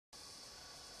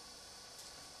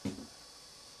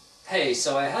Hey,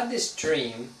 so I had this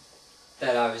dream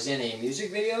that I was in a music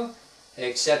video,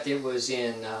 except it was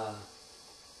in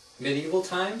medieval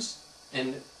times,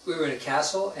 and we were in a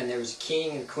castle, and there was a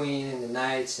king and queen and the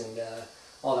knights and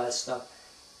all that stuff.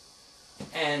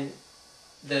 And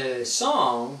the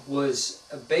song was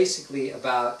basically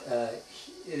about,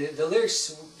 the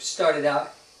lyrics started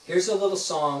out, here's a little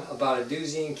song about a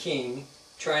Doozian king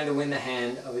trying to win the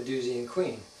hand of a Doozian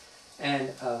queen.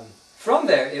 And from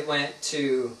there it went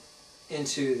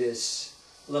into this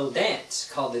little dance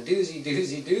called the Doozie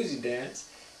Doozie Doozie dance.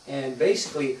 And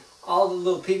basically all the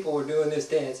little people were doing this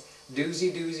dance,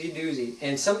 Doozie Doozie Doozie.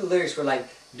 And some of the lyrics were like,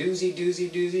 Doozie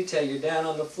Doozie Doozie till you're down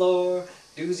on the floor,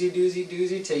 Doozie Doozie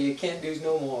Doozie till you can't dooze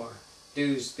no more.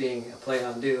 Dooze being a play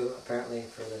on do, apparently,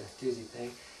 for the doozy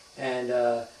thing. And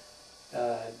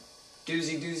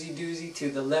Doozie Doozie Doozie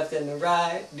to the left and the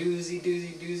right, Doozie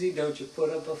Doozie Doozie, don't you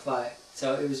put up a fight.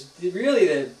 So it was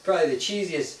really probably the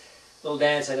cheesiest little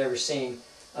dance I'd ever seen.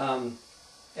 And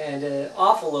an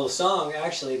awful little song,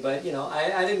 actually, but you know,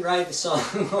 I didn't write the song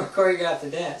or choreograph the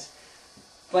dance.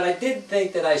 But I did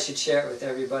think that I should share it with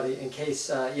everybody in case,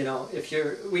 you know,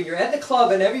 when you're at the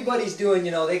club and everybody's doing,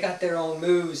 you know, they got their own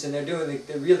moves and they're doing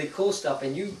the really cool stuff,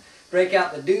 and you break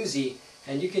out the doozy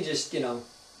and you can just, you know,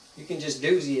 you can just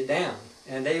doozy it down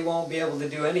and they won't be able to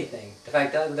do anything. In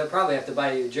fact, they'll probably have to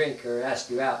buy you a drink or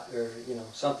ask you out or, you know,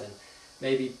 something.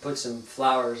 Maybe put some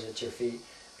flowers at your feet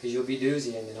because you'll be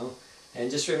doozying, you know. And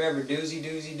just remember, doozy,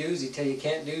 doozy, doozy till you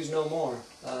can't dooze no more.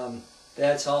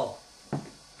 That's all.